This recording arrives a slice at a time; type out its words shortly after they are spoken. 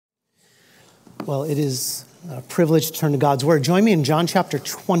Well, it is a privilege to turn to God's Word. Join me in John chapter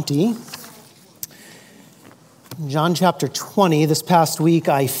 20. John chapter 20, this past week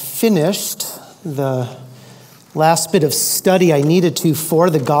I finished the last bit of study I needed to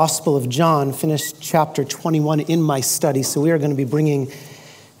for the Gospel of John, finished chapter 21 in my study. So we are going to be bringing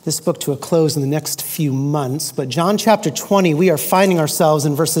this book to a close in the next few months. But John chapter 20, we are finding ourselves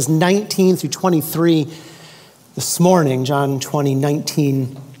in verses 19 through 23 this morning. John 20,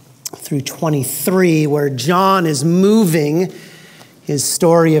 19 through 23, where John is moving his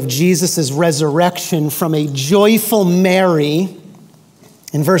story of Jesus' resurrection from a joyful Mary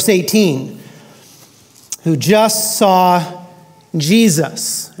in verse 18, who just saw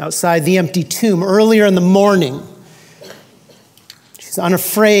Jesus outside the empty tomb earlier in the morning. She's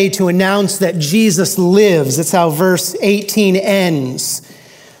unafraid to announce that Jesus lives. That's how verse 18 ends.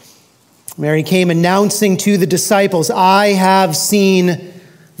 Mary came announcing to the disciples, "I have seen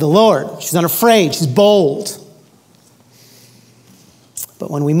the Lord." She's unafraid. She's bold.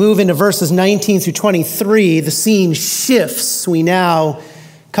 But when we move into verses 19 through 23, the scene shifts. We now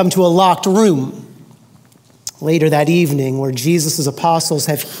come to a locked room later that evening where Jesus' apostles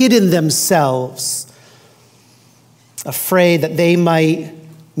have hidden themselves, afraid that they might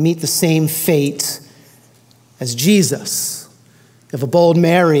meet the same fate as Jesus. You have a bold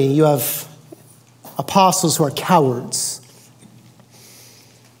Mary. You have apostles who are cowards.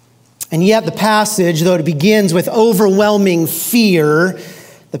 And yet the passage, though it begins with overwhelming fear,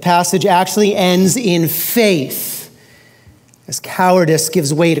 the passage actually ends in faith, as cowardice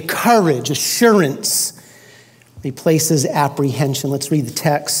gives way to courage, assurance replaces apprehension. Let's read the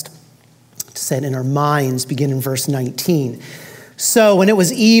text set in our minds, begin in verse 19. "So when it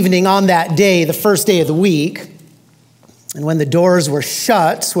was evening on that day, the first day of the week, and when the doors were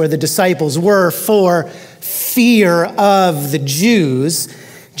shut where the disciples were for fear of the Jews,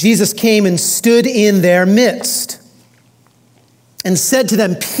 Jesus came and stood in their midst and said to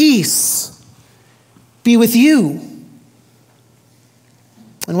them, 'Peace be with you.'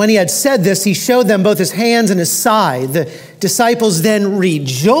 And when he had said this, he showed them both his hands and his side. The disciples then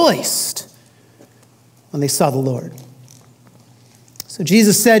rejoiced when they saw the Lord. So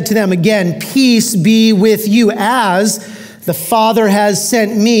Jesus said to them again, 'Peace be with you. As the Father has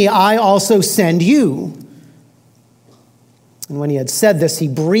sent me, I also send you.' And when he had said this, he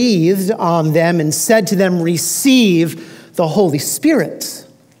breathed on them and said to them, 'Receive the Holy Spirit.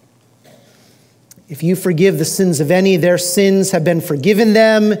 If you forgive the sins of any, their sins have been forgiven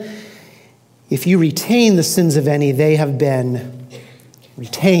them. If you retain the sins of any, they have been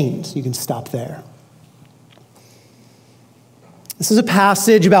retained.'" You can stop there. This is a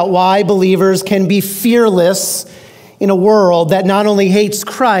passage about why believers can be fearless in a world that not only hates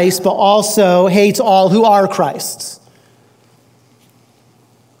Christ, but also hates all who are Christ's.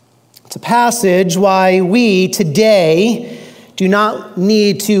 It's a passage why we today do not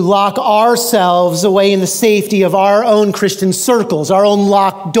need to lock ourselves away in the safety of our own Christian circles, our own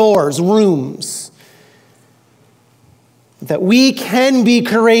locked doors, rooms. That we can be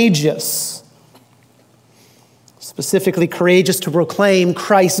courageous, specifically courageous to proclaim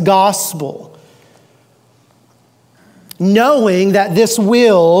Christ's gospel, knowing that this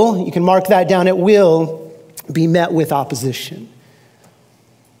will, you can mark that down, it will be met with opposition.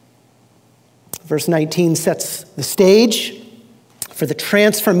 Verse 19 sets the stage for the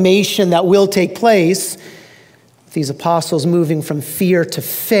transformation that will take place with these apostles moving from fear to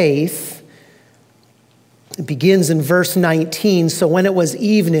faith. It begins in verse 19. "So when it was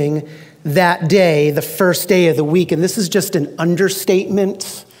evening that day, the first day of the week," and this is just an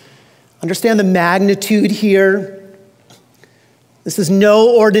understatement. Understand the magnitude here. This is no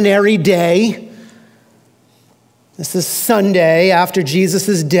ordinary day. This is Sunday after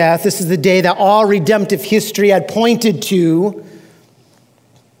Jesus' death. This is the day that all redemptive history had pointed to.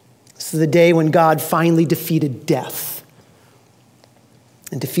 This is the day when God finally defeated death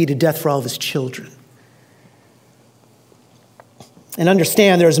and defeated death for all of his children. And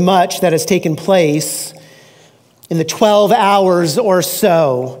understand there's much that has taken place in the 12 hours or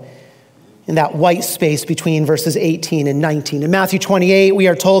so in that white space between verses 18 and 19. In Matthew 28, we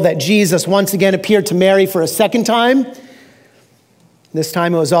are told that Jesus once again appeared to Mary for a second time. This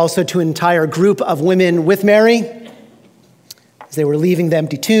time it was also to an entire group of women with Mary as they were leaving the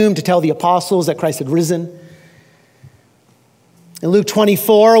empty tomb to tell the apostles that Christ had risen. In Luke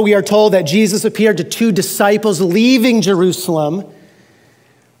 24, we are told that Jesus appeared to two disciples leaving Jerusalem.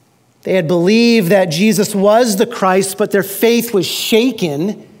 They had believed that Jesus was the Christ, but their faith was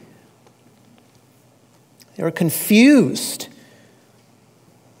shaken. They were confused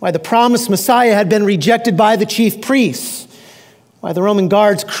why the promised Messiah had been rejected by the chief priests, why the Roman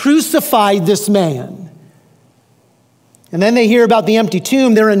guards crucified this man. And then they hear about the empty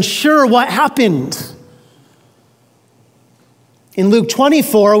tomb. They're unsure what happened. In Luke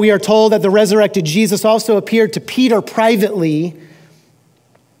 24, we are told that the resurrected Jesus also appeared to Peter privately,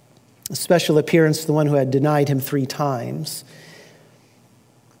 a special appearance to the one who had denied him 3 times.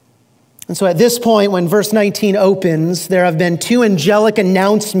 And so at this point, when verse 19 opens, there have been 2 angelic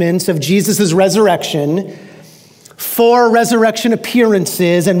announcements of Jesus' resurrection, 4 resurrection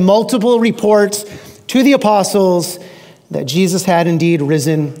appearances, and multiple reports to the apostles that Jesus had indeed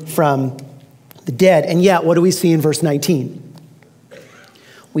risen from the dead. And yet, what do we see in verse 19?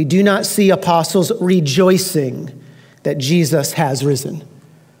 We do not see apostles rejoicing that Jesus has risen.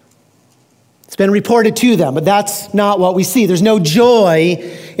 It's been reported to them, but that's not what we see. There's no joy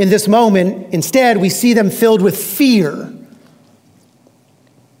in this moment. Instead, we see them filled with fear.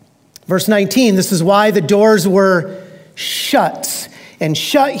 Verse 19, this is why the doors were shut. And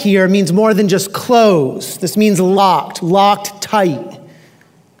shut here means more than just closed. This means locked tight.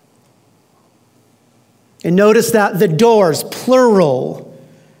 And notice that the doors, plural,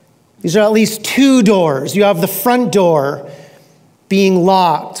 these are at least 2 doors. You have the front door being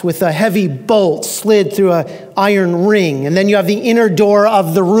locked with a heavy bolt slid through an iron ring. And then you have the inner door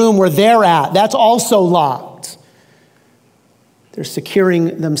of the room where they're at. That's also locked. They're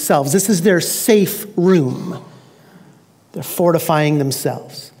securing themselves. This is their safe room. They're fortifying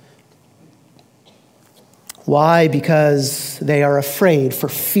themselves. Why? Because they are afraid for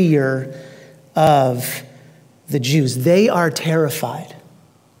fear of the Jews. They are terrified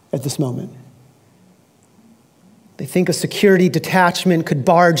at this moment. They think a security detachment could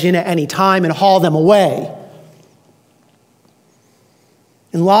barge in at any time and haul them away.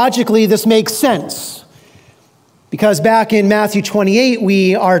 And logically, this makes sense. Because back in Matthew 28,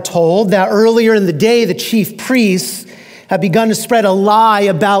 we are told that earlier in the day, the chief priests had begun to spread a lie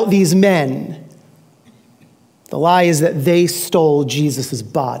about these men. The lie is that they stole Jesus'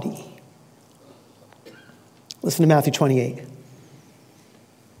 body. Listen to Matthew 28.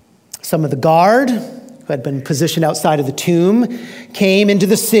 Some of the guard, who had been positioned outside of the tomb, came into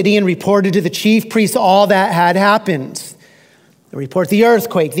the city and reported to the chief priests all that had happened. They report the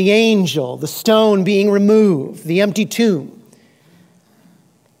earthquake, the angel, the stone being removed, the empty tomb.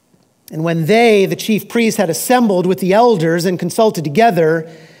 And when they, the chief priests, had assembled with the elders and consulted together,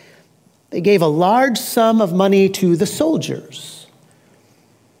 they gave a large sum of money to the soldiers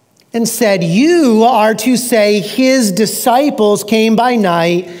and said, "You are to say his disciples came by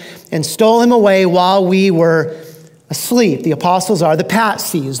night and stole him away while we were asleep." The apostles are the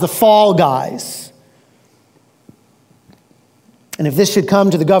patsies, the fall guys. And if this should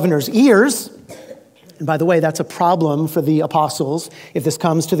come to the governor's ears, and by the way, that's a problem for the apostles, if this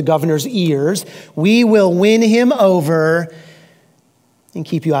comes to the governor's ears, we will win him over and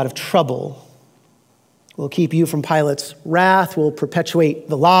keep you out of trouble. We'll keep you from Pilate's wrath. We'll perpetuate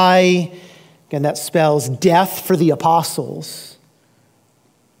the lie. Again, that spells death for the apostles.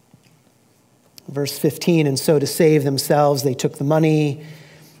 Verse 15, and so to save themselves, they took the money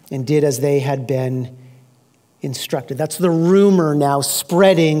and did as they had been instructed. That's the rumor now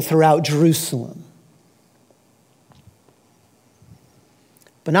spreading throughout Jerusalem.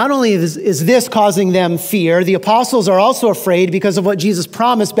 But not only is this causing them fear, the apostles are also afraid because of what Jesus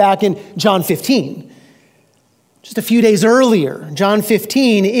promised back in John 15. Just a few days earlier, John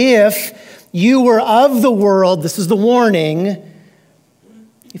 15, if you were of the world, this is the warning,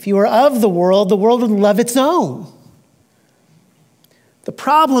 if you were of the world would love its own. The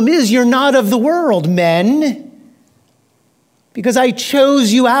problem is you're not of the world, men, because I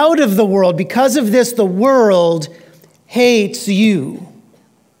chose you out of the world. Because of this, the world hates you.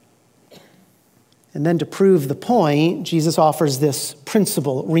 And then to prove the point, Jesus offers this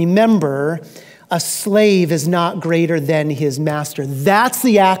principle. Remember, a slave is not greater than his master. That's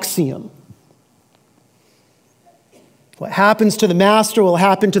the axiom. What happens to the master will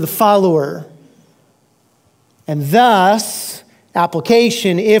happen to the follower. And thus,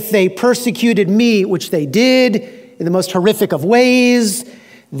 application, if they persecuted me, which they did in the most horrific of ways,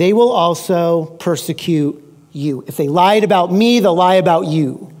 they will also persecute you. If they lied about me, they'll lie about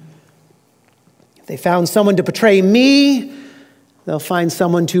you. If they found someone to betray me, they'll find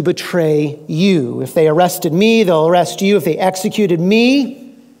someone to betray you. If they arrested me, they'll arrest you. If they executed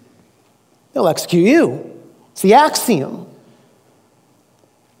me, they'll execute you. It's the axiom.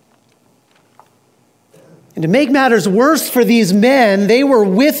 And to make matters worse for these men, they were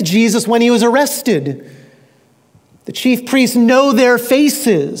with Jesus when he was arrested. The chief priests know their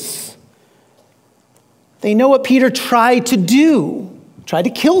faces. They know what Peter tried to do, tried to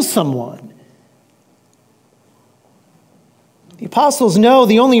kill someone. The apostles know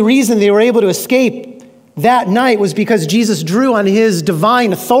the only reason they were able to escape that night was because Jesus drew on his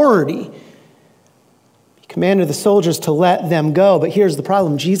divine authority. He commanded the soldiers to let them go, but here's the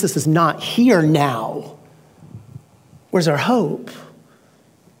problem. Jesus is not here now. Where's our hope?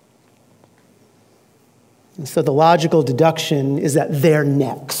 And so the logical deduction is that they're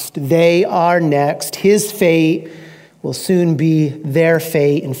next. They are next. His fate will soon be their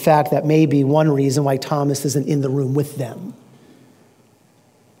fate. In fact, that may be one reason why Thomas isn't in the room with them.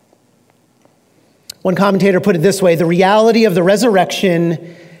 One commentator put it this way: the reality of the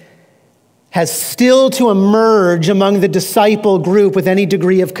resurrection has still to emerge among the disciple group with any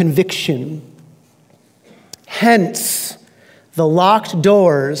degree of conviction. Hence, the locked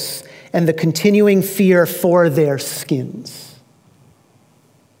doors and the continuing fear for their skins.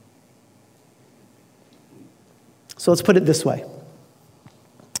 So let's put it this way.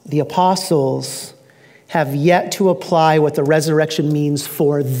 The apostles have yet to apply what the resurrection means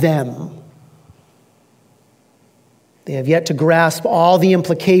for them. They have yet to grasp all the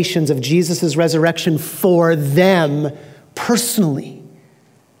implications of Jesus' resurrection for them personally.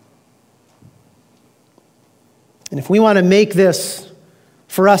 And if we want to make this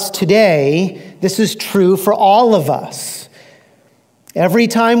for us today, this is true for all of us. Every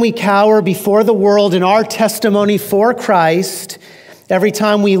time we cower before the world in our testimony for Christ, every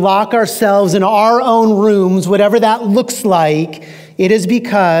time we lock ourselves in our own rooms, whatever that looks like, it is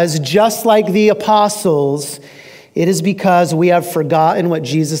because, just like the apostles, it is because we have forgotten what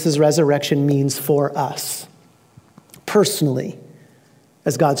Jesus' resurrection means for us, personally,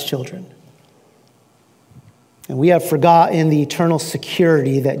 as God's children. And we have forgotten the eternal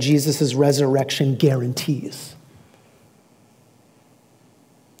security that Jesus' resurrection guarantees.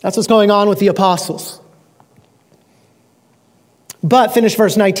 That's what's going on with the apostles. But, finish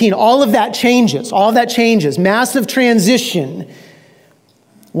verse 19, all of that changes, massive transition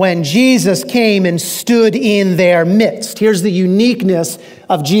when Jesus came and stood in their midst. Here's the uniqueness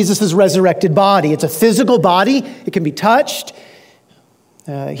of Jesus' resurrected body. It's a physical body. It can be touched.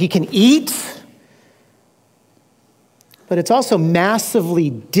 He can eat. But it's also massively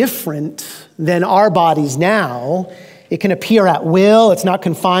different than our bodies now. It can appear at will. It's not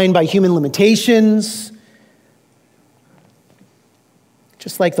confined by human limitations.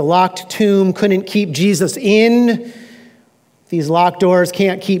 Just like the locked tomb couldn't keep Jesus in, these locked doors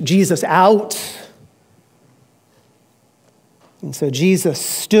can't keep Jesus out. And so Jesus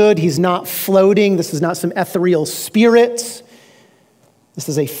stood. He's not floating. This is not some ethereal spirit. This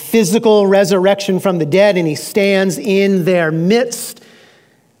is a physical resurrection from the dead, and he stands in their midst.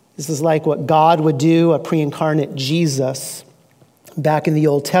 This is like what God would do, a pre-incarnate Jesus back in the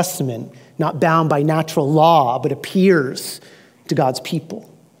Old Testament, not bound by natural law, but appears to God's people.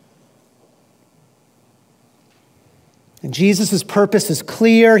 And Jesus' purpose is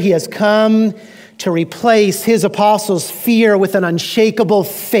clear. He has come to replace his apostles' fear with an unshakable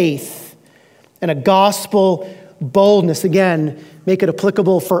faith and a gospel boldness. Again, make it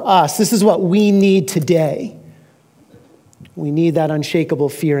applicable for us. This is what we need today. We need that unshakable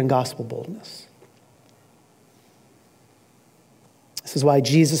fear and gospel boldness. This is why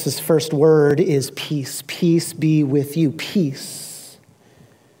Jesus' first word is peace. Peace be with you. Peace.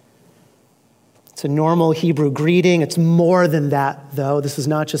 It's a normal Hebrew greeting. It's more than that, though. This is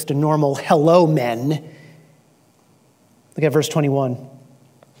not just a normal hello, men. Look at verse 21.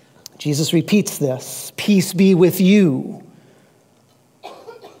 Jesus repeats this. Peace be with you.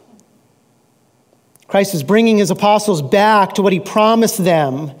 Christ is bringing his apostles back to what he promised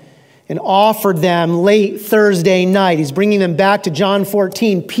them and offered them late Thursday night. He's bringing them back to John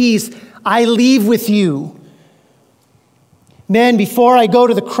 14. Peace I leave with you. Men, before I go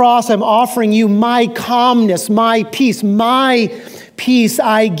to the cross, I'm offering you my calmness, my peace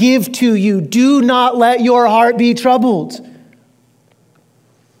I give to you. Do not let your heart be troubled.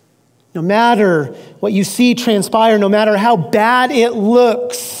 No matter what you see transpire, no matter how bad it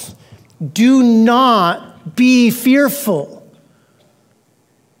looks, do not be fearful.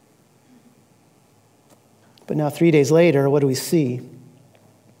 But now 3 days later, what do we see?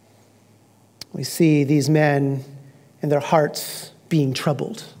 We see these men and their hearts being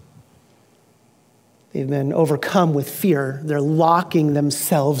troubled. They've been overcome with fear. They're locking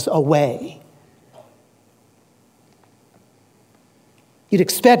themselves away. You'd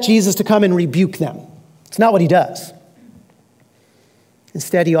expect Jesus to come and rebuke them. It's not what he does.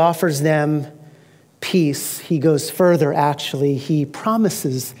 Instead, he offers them peace. He goes further, actually. He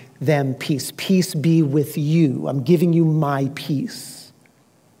promises them peace. Peace be with you. I'm giving you my peace.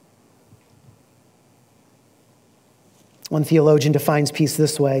 One theologian defines peace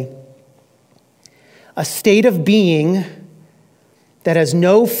this way: a state of being that has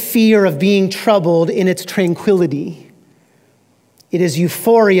no fear of being troubled in its tranquility. It is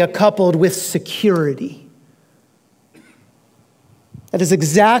euphoria coupled with security. That is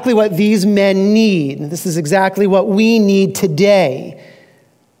exactly what these men need. This is exactly what we need today.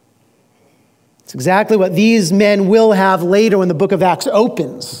 It's exactly what these men will have later when the book of Acts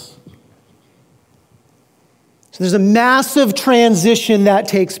opens. So there's a massive transition that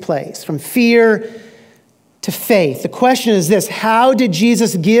takes place from fear to faith. The question is this: how did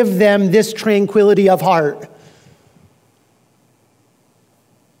Jesus give them this tranquility of heart?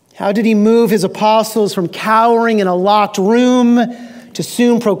 How did he move his apostles from cowering in a locked room to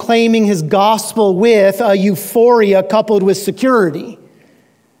soon proclaiming his gospel with a euphoria coupled with security?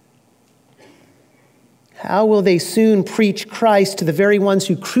 How will they soon preach Christ to the very ones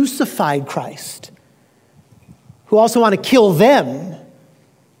who crucified Christ, who also want to kill them?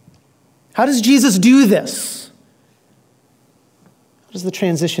 How does Jesus do this? How does the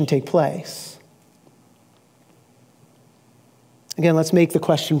transition take place? Again, let's make the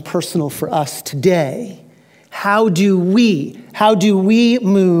question personal for us today. How do we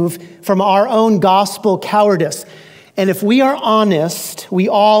move from our own gospel cowardice? And if we are honest, we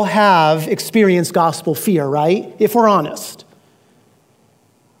all have experienced gospel fear, right? If we're honest.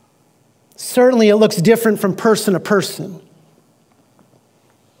 Certainly it looks different from person to person.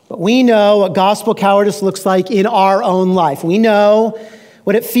 But we know what gospel cowardice looks like in our own life. We know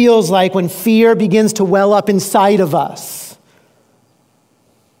what it feels like when fear begins to well up inside of us.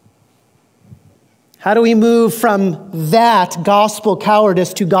 How do we move from that gospel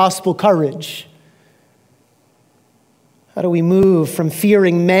cowardice to gospel courage? How do we move from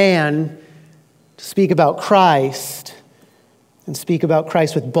fearing man to speak about Christ and speak about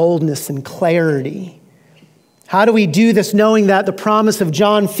Christ with boldness and clarity? How do we do this knowing that the promise of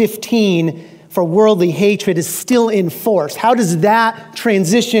John 15 for worldly hatred is still in force? How does that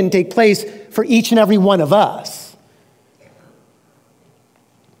transition take place for each and every one of us?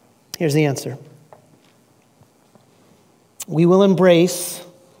 Here's the answer. We will embrace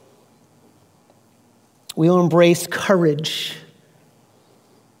courage.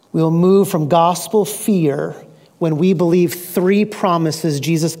 We will move from gospel fear when we believe three promises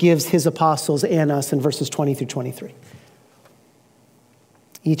Jesus gives his apostles and us in verses 20 through 23.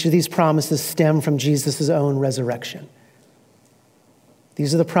 Each of these promises stem from Jesus' own resurrection.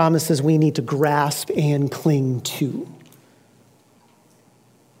 These are the promises we need to grasp and cling to.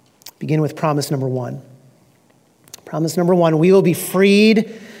 Begin with promise number one. Promise number one, we will be freed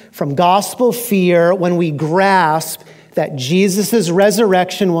from gospel fear when we grasp that Jesus'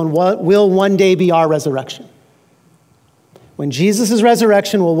 resurrection will one day be our resurrection. When Jesus'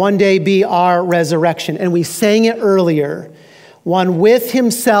 resurrection will one day be our resurrection. And we sang it earlier, one with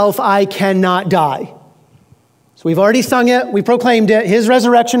himself I cannot die. So we've already sung it, we proclaimed it. His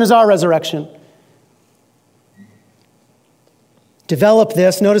resurrection is our resurrection. Develop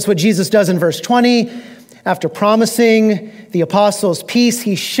this. Notice what Jesus does in verse 20. After promising the apostles peace,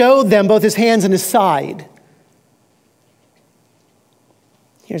 he showed them both his hands and his side.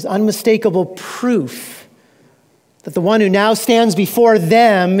 Here's unmistakable proof that the one who now stands before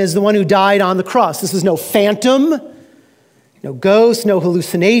them is the one who died on the cross. This is no phantom, no ghost, no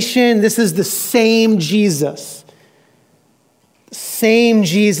hallucination. This is the same Jesus. The same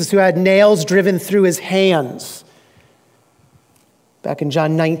Jesus who had nails driven through his hands. Back in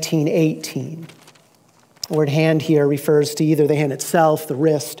John 19:18. The word hand here refers to either the hand itself, the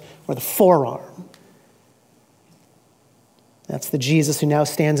wrist, or the forearm. That's the Jesus who now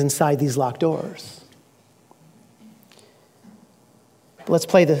stands inside these locked doors. But let's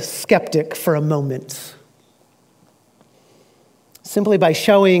play the skeptic for a moment. Simply by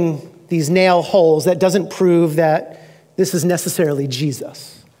showing these nail holes, that doesn't prove that this is necessarily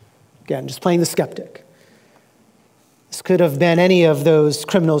Jesus. Again, just playing the skeptic. This could have been any of those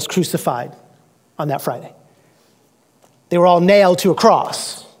criminals crucified on that Friday. They were all nailed to a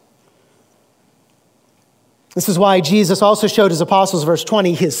cross. This is why Jesus also showed his apostles, verse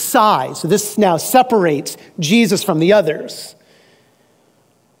 20, his side. So this now separates Jesus from the others.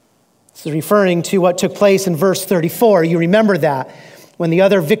 This is referring to what took place in verse 34. You remember that. When the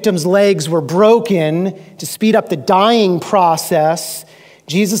other victims' legs were broken to speed up the dying process,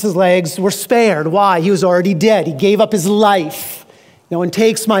 Jesus' legs were spared. Why? He was already dead. He gave up his life. No one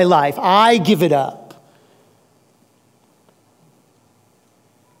takes my life. I give it up.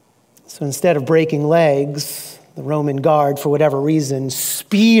 So instead of breaking legs, the Roman guard, for whatever reason,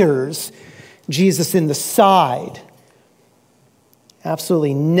 spears Jesus in the side.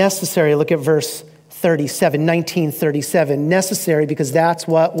 Absolutely necessary. Look at verse 37, 1937. Necessary because that's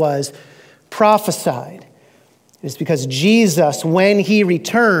what was prophesied. It is because Jesus, when he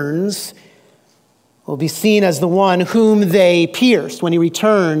returns, will be seen as the one whom they pierced when he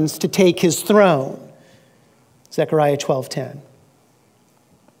returns to take his throne. Zechariah 12:10.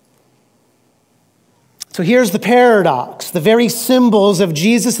 So here's the paradox. The very symbols of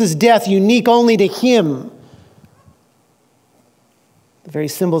Jesus' death, unique only to him, the very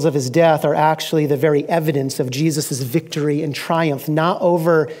symbols of his death are actually the very evidence of Jesus' victory and triumph, not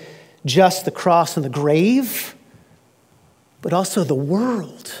over just the cross and the grave, but also the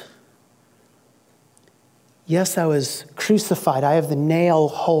world. Yes, I was crucified. I have the nail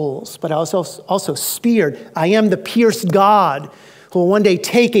holes, but I was also speared. I am the pierced God who will one day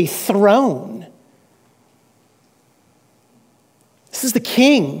take a throne. This is the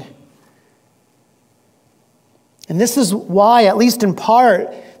King. And this is why, at least in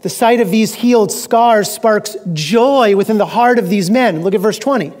part, the sight of these healed scars sparks joy within the heart of these men. Look at verse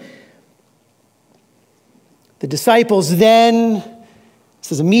 20. The disciples then,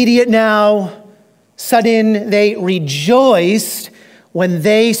 this is immediate now, sudden, they rejoiced when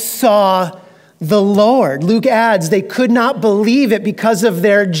they saw the Lord. Luke adds, they could not believe it because of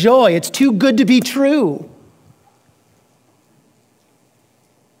their joy. It's too good to be true.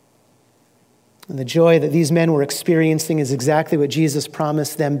 And the joy that these men were experiencing is exactly what Jesus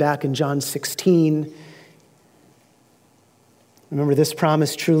promised them back in John 16. Remember this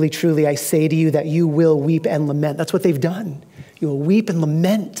promise, truly, truly, I say to you that you will weep and lament. That's what they've done. You will weep and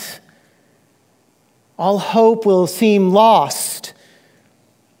lament. All hope will seem lost.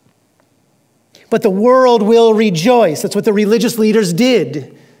 But the world will rejoice. That's what the religious leaders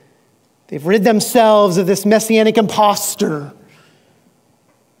did. They've rid themselves of this messianic impostor.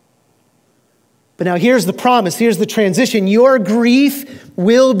 But now here's the promise, here's the transition. Your grief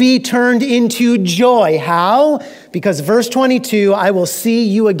will be turned into joy. How? Because verse 22, I will see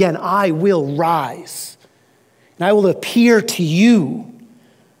you again. I will rise. And I will appear to you.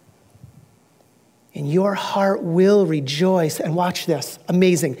 And your heart will rejoice. And watch this,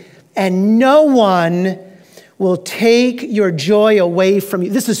 amazing. And no one will take your joy away from you.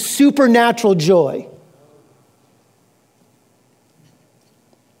 This is supernatural joy.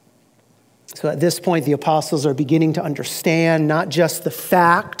 So at this point, the apostles are beginning to understand not just the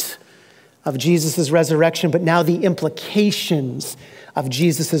fact of Jesus' resurrection, but now the implications of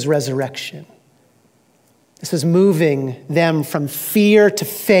Jesus' resurrection. This is moving them from fear to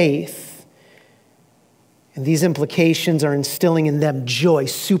faith. And these implications are instilling in them joy,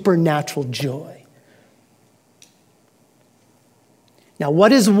 supernatural joy. Now,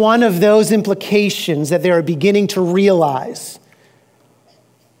 what is one of those implications that they are beginning to realize?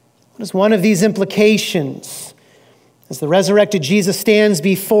 What is one of these implications as the resurrected Jesus stands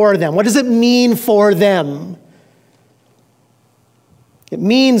before them? What does it mean for them? It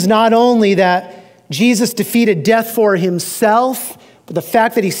means not only that Jesus defeated death for himself, but the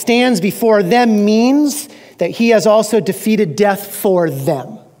fact that he stands before them means that he has also defeated death for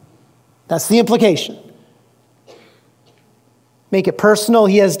them. That's the implication. Make it personal,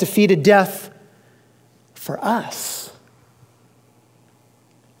 he has defeated death for us.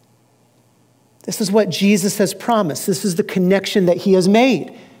 This is what Jesus has promised. This is the connection that he has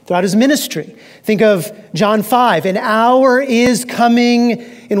made throughout his ministry. Think of John 5. An hour is coming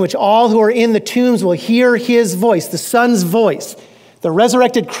in which all who are in the tombs will hear his voice, the Son's voice, the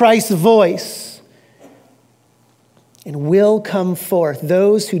resurrected Christ's voice, and will come forth.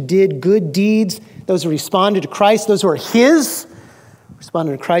 Those who did good deeds, those who responded to Christ, those who are his,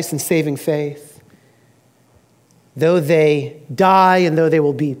 responded to Christ in saving faith. Though they die and though they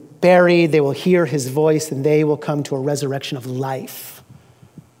will be buried, they will hear his voice and they will come to a resurrection of life.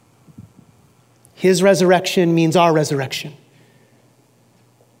 His resurrection means our resurrection.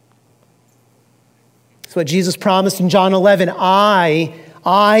 That's what Jesus promised in John 11. I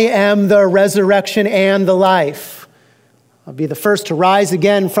am the resurrection and the life. I'll be the first to rise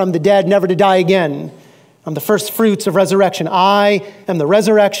again from the dead, never to die again. I'm the first fruits of resurrection. I am the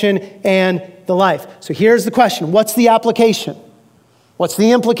resurrection and the life. So here's the question. What's the application? What's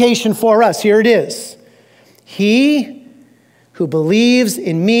the implication for us? Here it is. He who believes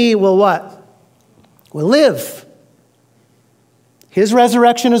in me will what? Will live. His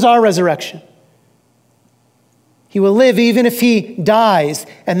resurrection is our resurrection. He will live even if he dies.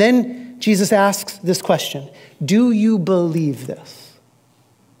 And then Jesus asks this question. Do you believe this?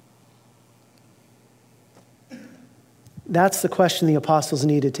 That's the question the apostles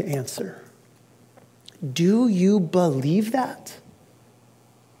needed to answer. Do you believe that?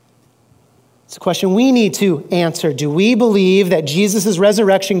 It's a question we need to answer. Do we believe that Jesus'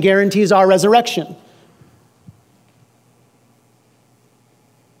 resurrection guarantees our resurrection?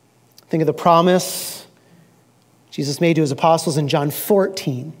 Think of the promise Jesus made to his apostles in John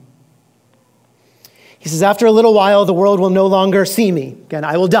 14. He says, after a little while, the world will no longer see me. Again,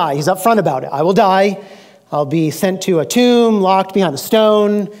 I will die. He's upfront about it. I will die. I'll be sent to a tomb, locked behind a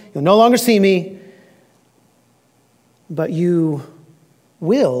stone. You'll no longer see me. But you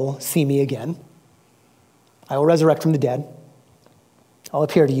will see me again. I will resurrect from the dead. I'll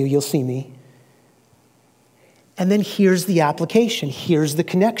appear to you. You'll see me. And then here's the application. Here's the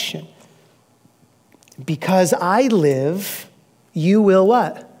connection. Because I live, you will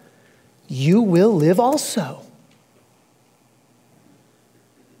what? You will live also.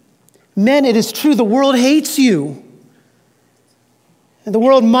 Men, it is true, the world hates you. And the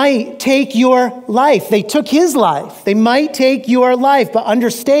world might take your life. They took his life. They might take your life. But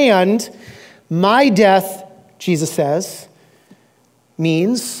understand, my death, Jesus says,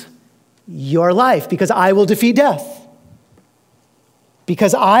 means your life, because I will defeat death.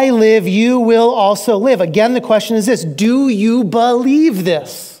 Because I live, you will also live. Again, the question is this: do you believe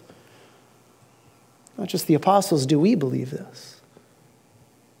this? Not just the apostles, do we believe this?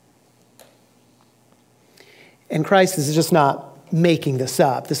 And Christ is just not making this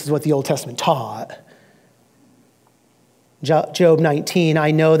up. This is what the Old Testament taught. Job 19, I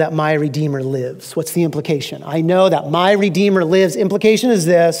know that my Redeemer lives. What's the implication? I know that my Redeemer lives. Implication is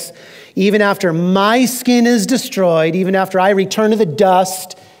this: even after my skin is destroyed, even after I return to the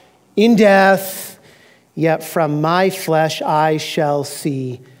dust in death, yet from my flesh I shall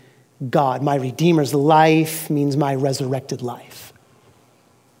see God. My Redeemer's life means my resurrected life.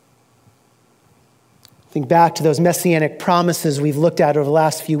 Think back to those messianic promises we've looked at over the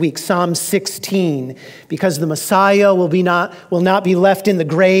last few weeks. Psalm 16, because the Messiah will not be left in the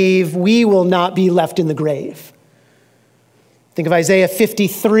grave, we will not be left in the grave. Think of Isaiah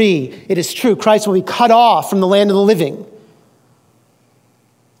 53. It is true, Christ will be cut off from the land of the living.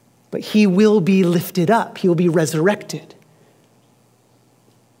 But he will be lifted up. He will be resurrected.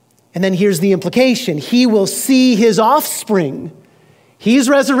 And then here's the implication. He will see his offspring. He's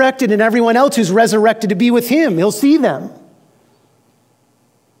resurrected, and everyone else who's resurrected to be with him, he'll see them.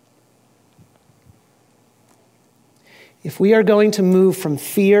 If we are going to move from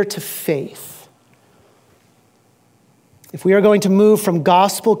fear to faith, if we are going to move from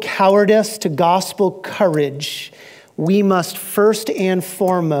gospel cowardice to gospel courage, we must first and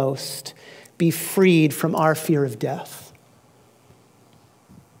foremost be freed from our fear of death.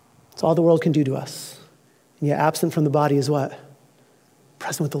 That's all the world can do to us. And yet absent from the body is what?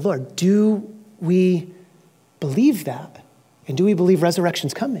 Present with the Lord. Do we believe that? And do we believe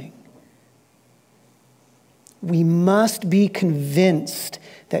resurrection's coming? We must be convinced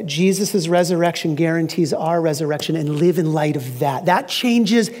that Jesus' resurrection guarantees our resurrection and live in light of that. That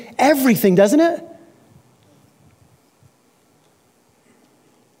changes everything, doesn't it?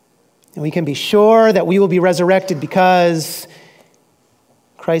 And we can be sure that we will be resurrected because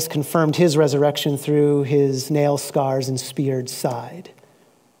Christ confirmed his resurrection through his nail scars and speared side.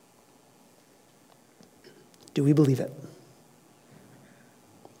 Do we believe it?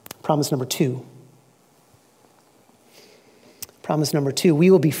 Promise number two. Promise number two, we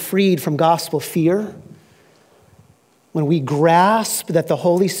will be freed from gospel fear when we grasp that the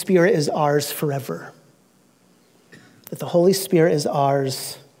Holy Spirit is ours forever. That the Holy Spirit is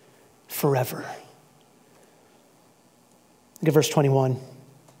ours forever. Look at verse 21.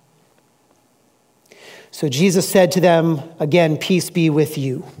 So Jesus said to them, again, peace be with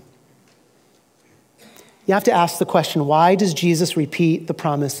you. You have to ask the question, why does Jesus repeat the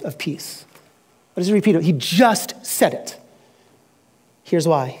promise of peace? Why does he repeat it? He just said it. Here's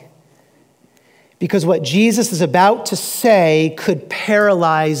why. Because what Jesus is about to say could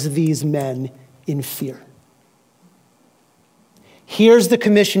paralyze these men in fear. Here's the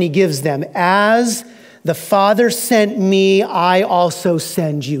commission he gives them. As the Father sent me, I also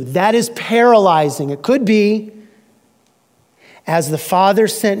send you. That is paralyzing. It could be. As the Father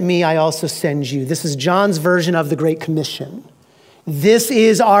sent me, I also send you. This is John's version of the Great Commission. This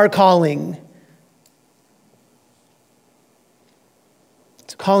is our calling.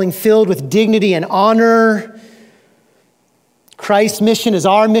 It's a calling filled with dignity and honor. Christ's mission is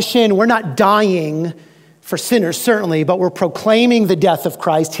our mission. We're not dying for sinners, certainly, but we're proclaiming the death of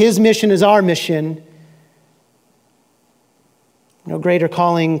Christ. His mission is our mission. No greater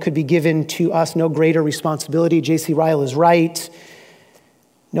calling could be given to us, no greater responsibility. J.C. Ryle is right.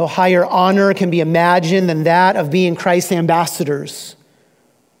 No higher honor can be imagined than that of being Christ's ambassadors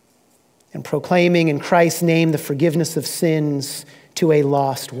and proclaiming in Christ's name the forgiveness of sins to a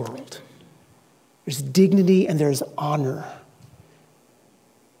lost world. There's dignity and there's honor.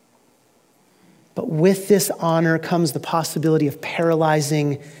 But with this honor comes the possibility of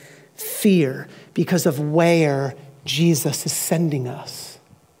paralyzing fear because of where Jesus is sending us.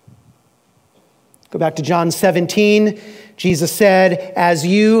 Go back to John 17. Jesus said, as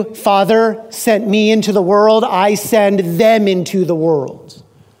you, Father, sent me into the world, I send them into the world.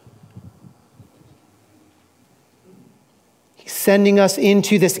 He's sending us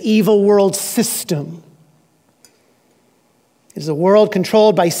into this evil world system. It is a world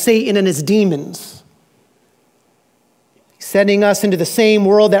controlled by Satan and his demons. He's sending us into the same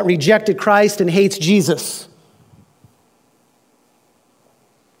world that rejected Christ and hates Jesus.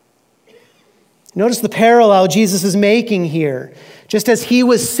 Notice the parallel Jesus is making here. Just as he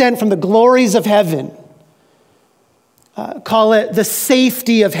was sent from the glories of heaven, call it the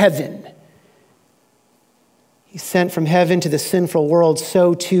safety of heaven. He's sent from heaven to the sinful world,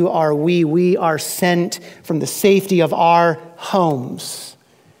 so too are we. We are sent from the safety of our homes.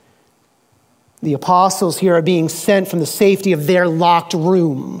 The apostles here are being sent from the safety of their locked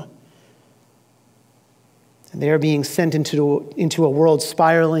room. And they are being sent into a world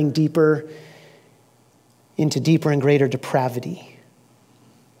spiraling deeper into deeper and greater depravity.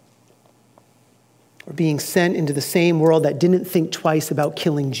 We're being sent into the same world that didn't think twice about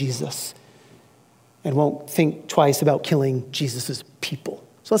killing Jesus and won't think twice about killing Jesus' people.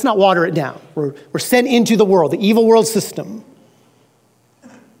 So let's not water it down. We're sent into the world, the evil world system.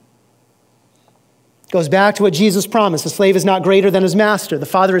 Goes back to what Jesus promised. The slave is not greater than his master. The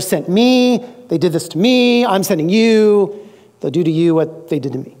Father has sent me. They did this to me. I'm sending you. They'll do to you what they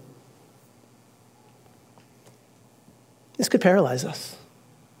did to me. This could paralyze us.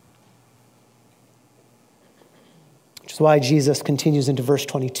 Which is why Jesus continues into verse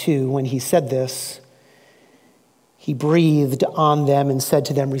 22. When he said this, he breathed on them and said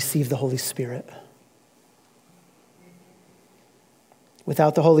to them, receive the Holy Spirit.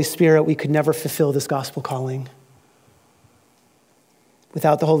 Without the Holy Spirit, we could never fulfill this gospel calling.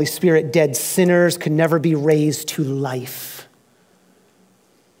 Without the Holy Spirit, dead sinners could never be raised to life.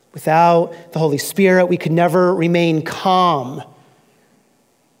 Without the Holy Spirit, we could never remain calm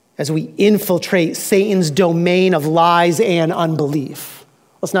as we infiltrate Satan's domain of lies and unbelief.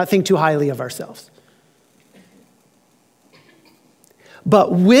 Let's not think too highly of ourselves.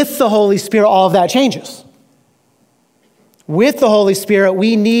 But with the Holy Spirit, all of that changes. With the Holy Spirit,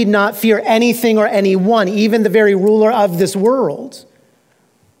 we need not fear anything or anyone, even the very ruler of this world.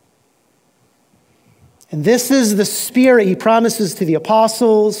 And this is the Spirit he promises to the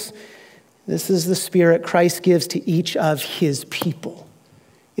apostles. This is the Spirit Christ gives to each of his people.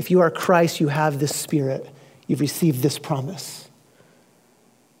 If you are Christ, you have this Spirit. You've received this promise.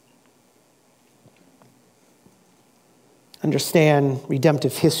 Understand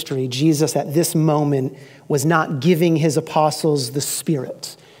redemptive history. Jesus at this moment was not giving his apostles the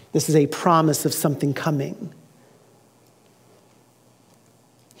Spirit. This is a promise of something coming.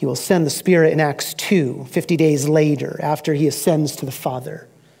 He will send the Spirit in Acts 2, 50 days later, after he ascends to the Father.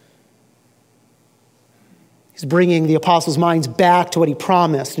 He's bringing the apostles' minds back to what he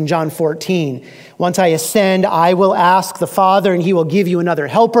promised in John 14. Once I ascend, I will ask the Father, and he will give you another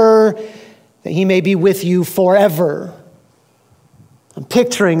helper, that he may be with you forever. I'm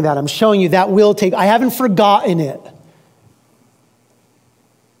picturing that. I'm showing you that will take. I haven't forgotten it.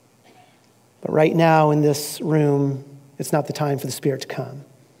 But right now in this room, it's not the time for the Spirit to come.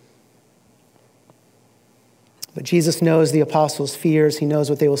 But Jesus knows the apostles' fears. He knows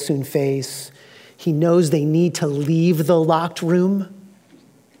what they will soon face. He knows they need to leave the locked room.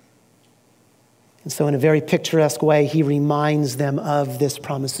 And so in a very picturesque way, he reminds them of this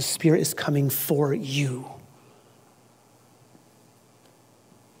promise. The Spirit is coming for you.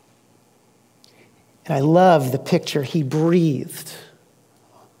 And I love the picture. He breathed.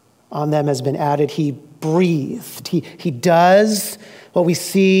 On them has been added, he breathed. He does what we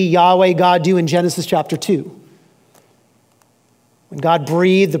see Yahweh God do in Genesis chapter 2. When God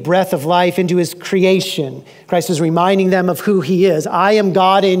breathed the breath of life into his creation, Christ is reminding them of who he is. I am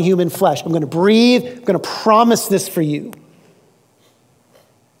God in human flesh. I'm going to breathe. I'm going to promise this for you.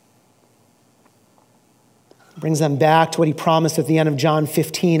 Brings them back to what he promised at the end of John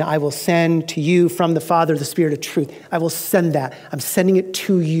 15. I will send to you from the Father the Spirit of truth. I will send that. I'm sending it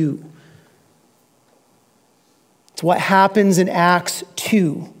to you. It's what happens in Acts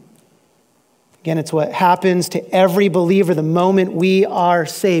 2. Again, it's what happens to every believer the moment we are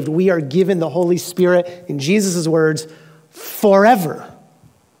saved. We are given the Holy Spirit, in Jesus' words, forever.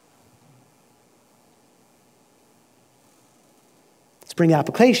 Let's bring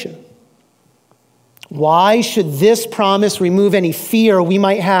application. Why should this promise remove any fear we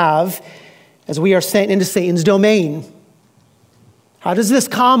might have as we are sent into Satan's domain? How does this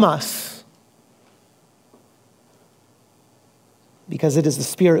calm us? because it is the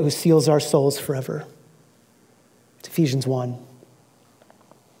Spirit who seals our souls forever. It's Ephesians 1.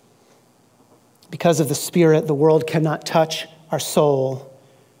 Because of the Spirit, the world cannot touch our soul.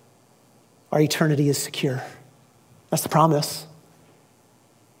 Our eternity is secure. That's the promise.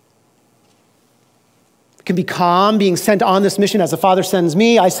 We can be calm being sent on this mission as the Father sends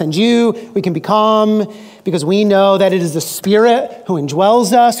me, I send you. We can be calm because we know that it is the Spirit who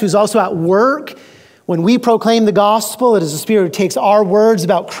indwells us, who's also at work. When we proclaim the gospel, it is the Spirit who takes our words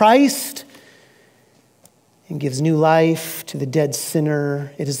about Christ and gives new life to the dead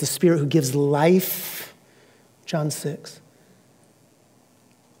sinner. It is the Spirit who gives life. John 6.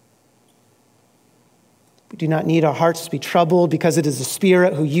 We do not need our hearts to be troubled because it is the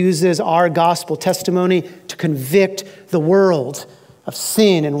Spirit who uses our gospel testimony to convict the world of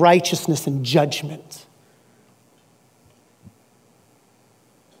sin and righteousness and judgment.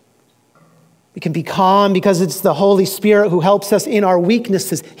 We can be calm because it's the Holy Spirit who helps us in our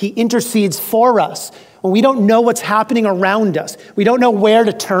weaknesses. He intercedes for us. When we don't know what's happening around us, we don't know where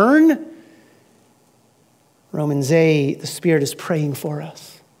to turn, Romans 8, the Spirit is praying for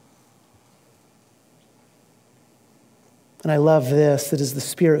us. And I love this. It is the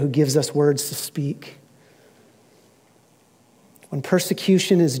Spirit who gives us words to speak. When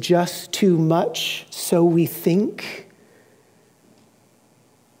persecution is just too much, so we think.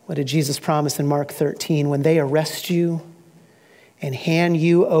 What did Jesus promise in Mark 13? When they arrest you and hand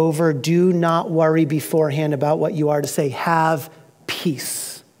you over, do not worry beforehand about what you are to say. Have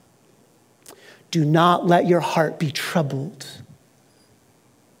peace. Do not let your heart be troubled.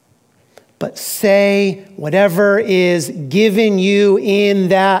 But say whatever is given you in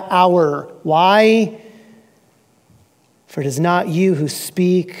that hour. Why? For it is not you who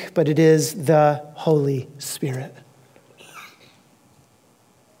speak, but it is the Holy Spirit.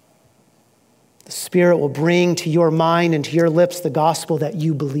 The Spirit will bring to your mind and to your lips the gospel that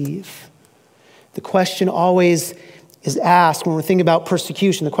you believe. The question always is asked when we're thinking about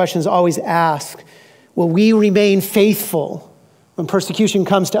persecution. The question is always asked, will we remain faithful when persecution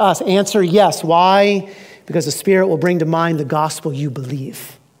comes to us? Answer, yes. Why? Because the Spirit will bring to mind the gospel you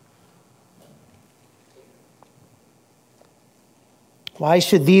believe. Why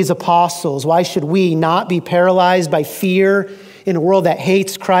should these apostles, why should we not be paralyzed by fear in a world that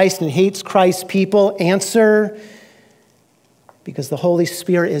hates Christ and hates Christ's people? Answer, because the Holy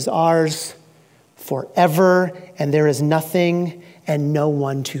Spirit is ours forever, and there is nothing and no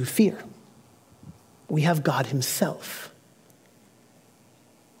one to fear. We have God Himself.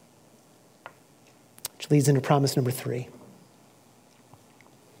 Which leads into promise number 3.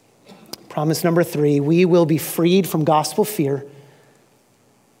 Promise number 3, we will be freed from gospel fear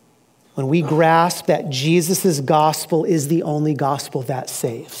when we grasp that Jesus' gospel is the only gospel that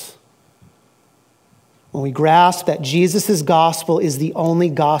saves. When we grasp that Jesus' gospel is the only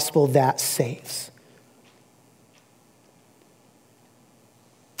gospel that saves.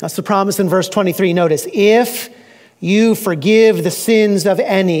 That's the promise in verse 23. Notice, if you forgive the sins of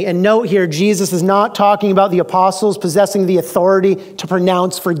any. And note here, Jesus is not talking about the apostles possessing the authority to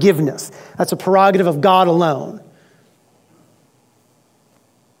pronounce forgiveness. That's a prerogative of God alone.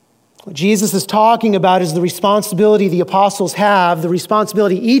 What Jesus is talking about is the responsibility the apostles have, the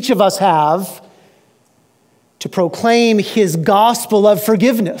responsibility each of us have to proclaim His gospel of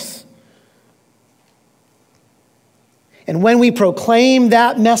forgiveness. And when we proclaim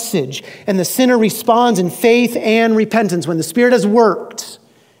that message and the sinner responds in faith and repentance, when the Spirit has worked,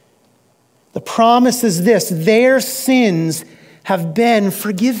 the promise is this: their sins have been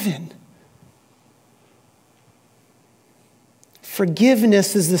forgiven.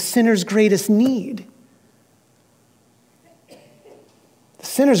 Forgiveness is the sinner's greatest need. The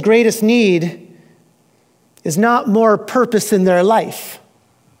sinner's greatest need is not more purpose in their life.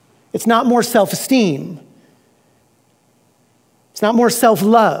 It's not more self-esteem. It's not more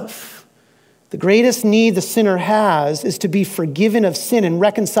self-love. The greatest need the sinner has is to be forgiven of sin and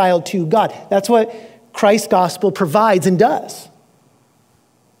reconciled to God. That's what Christ's gospel provides and does.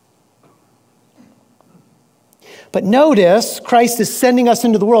 But notice, Christ is sending us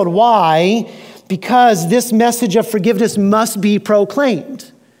into the world. Why? Because this message of forgiveness must be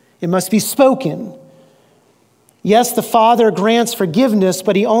proclaimed. It must be spoken. Yes, the Father grants forgiveness,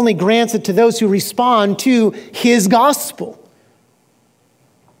 but He only grants it to those who respond to His gospel.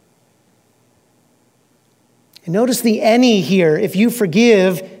 And notice the any here. If you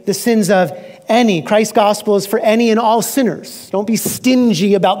forgive the sins of any, Christ's gospel is for any and all sinners. Don't be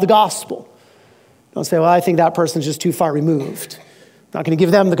stingy about the gospel. Don't say, well, I think that person's just too far removed. I'm not going to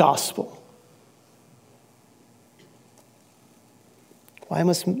give them the gospel. Why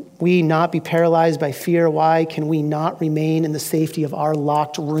must we not be paralyzed by fear? Why can we not remain in the safety of our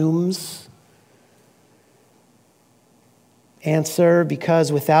locked rooms? Answer, because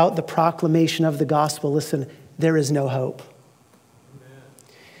without the proclamation of the gospel, listen, there is no hope.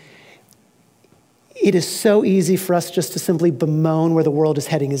 It is so easy for us just to simply bemoan where the world is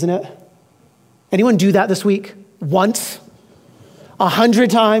heading, isn't it? Anyone do that this week? Once? 100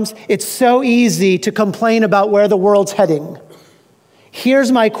 times? It's so easy to complain about where the world's heading.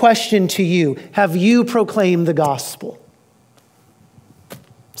 Here's my question to you. Have you proclaimed the gospel?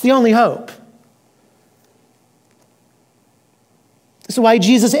 It's the only hope. This is why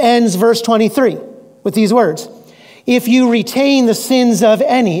Jesus ends verse 23 with these words. If you retain the sins of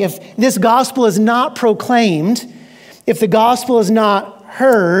any, if this gospel is not proclaimed, if the gospel is not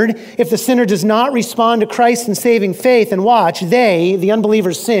heard, if the sinner does not respond to Christ in saving faith, and watch, they, the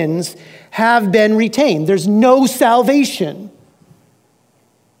unbeliever's sins, have been retained. There's no salvation.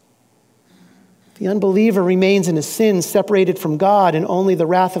 The unbeliever remains in his sins, separated from God, and only the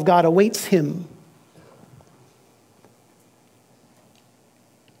wrath of God awaits him.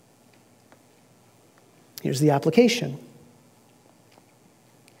 Here's the application.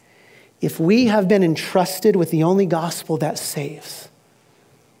 If we have been entrusted with the only gospel that saves,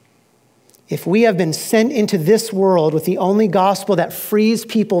 if we have been sent into this world with the only gospel that frees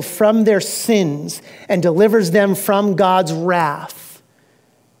people from their sins and delivers them from God's wrath,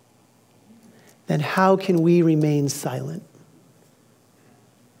 then how can we remain silent?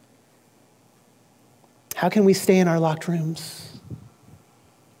 How can we stay in our locked rooms?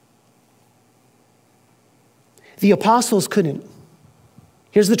 The apostles couldn't.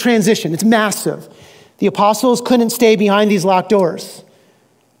 Here's the transition. It's massive. The apostles couldn't stay behind these locked doors.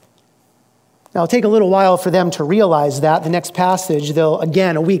 Now, it'll take a little while for them to realize that. The next passage, they'll,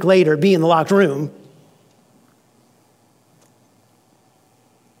 again, a week later, be in the locked room.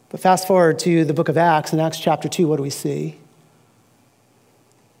 But fast forward to the book of Acts. In Acts chapter 2, what do we see?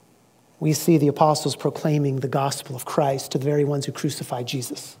 We see the apostles proclaiming the gospel of Christ to the very ones who crucified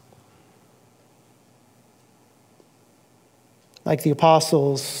Jesus. Like the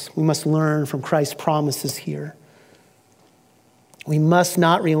apostles, we must learn from Christ's promises here. We must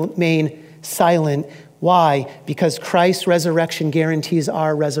not remain silent. Why? Because Christ's resurrection guarantees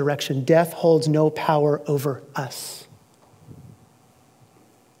our resurrection. Death holds no power over us.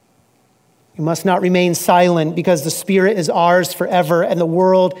 We must not remain silent because the Spirit is ours forever and the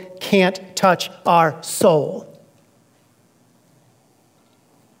world can't touch our soul.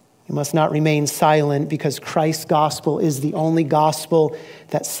 We must not remain silent because Christ's gospel is the only gospel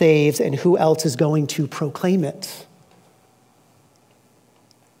that saves, and who else is going to proclaim it?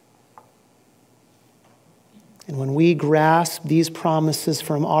 And when we grasp these promises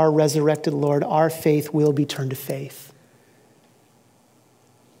from our resurrected Lord, our faith will be turned to faith.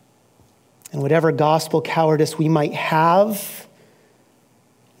 And whatever gospel cowardice we might have,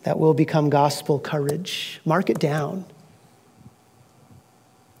 that will become gospel courage. Mark it down.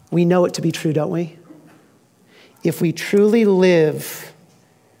 We know it to be true, don't we? If we truly live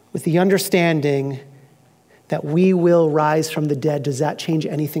with the understanding that we will rise from the dead, does that change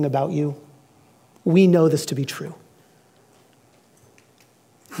anything about you? We know this to be true.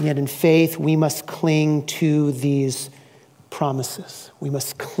 And yet in faith, we must cling to these promises. We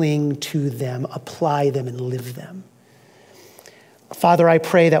must cling to them, apply them, and live them. Father, I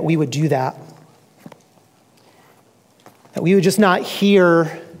pray that we would do that. That we would just not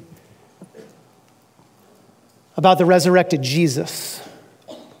hear about the resurrected Jesus,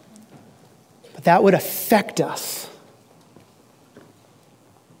 but that would affect us.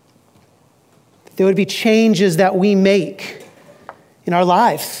 There would be changes that we make in our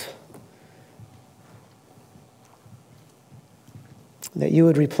lives. That you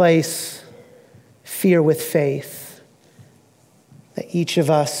would replace fear with faith. That each of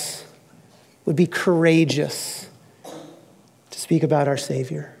us would be courageous to speak about our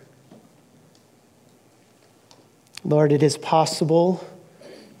Savior. Lord, it is possible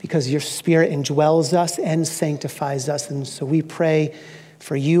because your Spirit indwells us and sanctifies us. And so we pray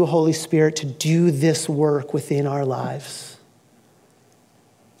for you, Holy Spirit, to do this work within our lives.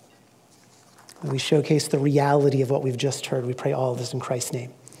 And we showcase the reality of what we've just heard. We pray all of this in Christ's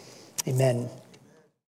name. Amen.